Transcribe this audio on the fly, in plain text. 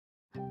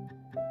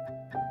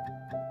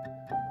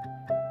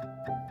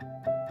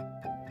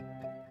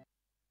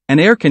and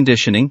air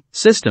conditioning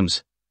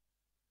systems.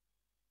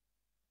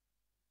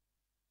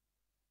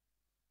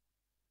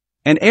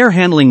 An air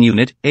handling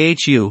unit,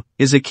 AHU,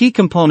 is a key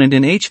component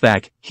in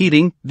HVAC,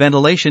 heating,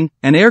 ventilation,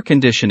 and air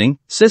conditioning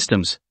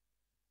systems.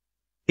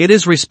 It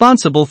is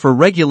responsible for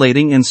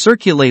regulating and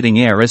circulating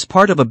air as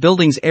part of a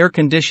building's air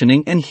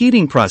conditioning and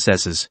heating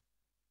processes.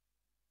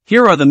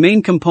 Here are the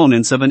main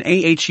components of an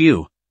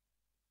AHU.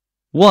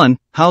 1.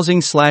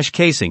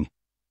 Housing/casing.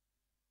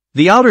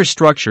 The outer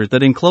structure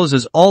that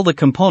encloses all the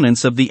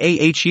components of the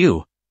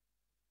AHU.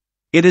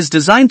 It is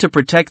designed to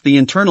protect the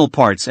internal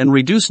parts and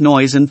reduce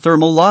noise and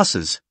thermal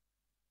losses.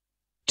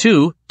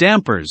 2.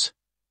 Dampers.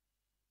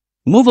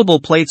 Movable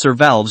plates or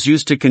valves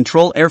used to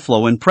control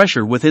airflow and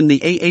pressure within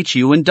the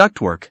AHU and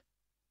ductwork.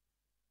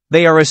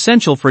 They are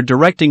essential for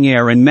directing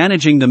air and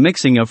managing the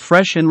mixing of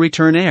fresh and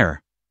return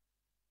air.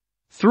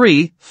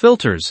 3.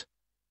 Filters.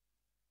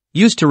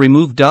 Used to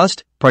remove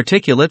dust,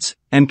 particulates,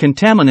 and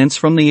contaminants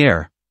from the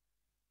air.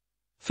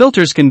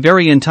 Filters can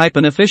vary in type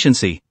and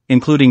efficiency,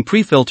 including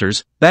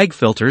pre-filters, bag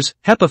filters,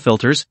 HEPA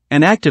filters,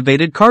 and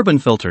activated carbon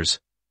filters.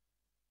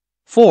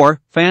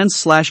 4.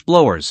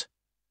 Fans/blowers.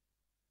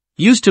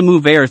 Used to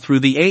move air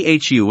through the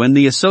AHU and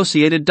the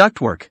associated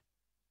ductwork.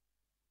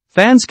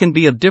 Fans can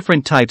be of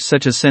different types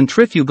such as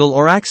centrifugal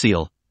or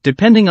axial,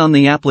 depending on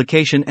the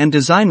application and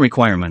design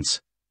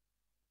requirements.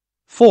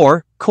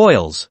 4.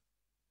 Coils.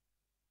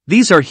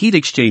 These are heat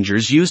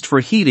exchangers used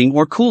for heating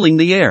or cooling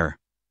the air.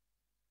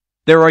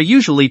 There are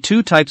usually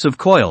two types of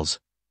coils.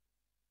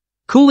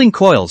 Cooling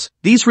coils,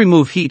 these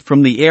remove heat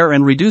from the air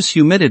and reduce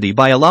humidity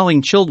by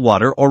allowing chilled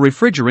water or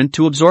refrigerant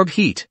to absorb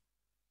heat.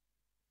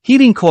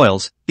 Heating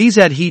coils, these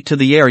add heat to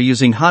the air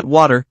using hot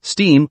water,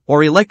 steam,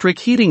 or electric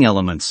heating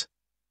elements.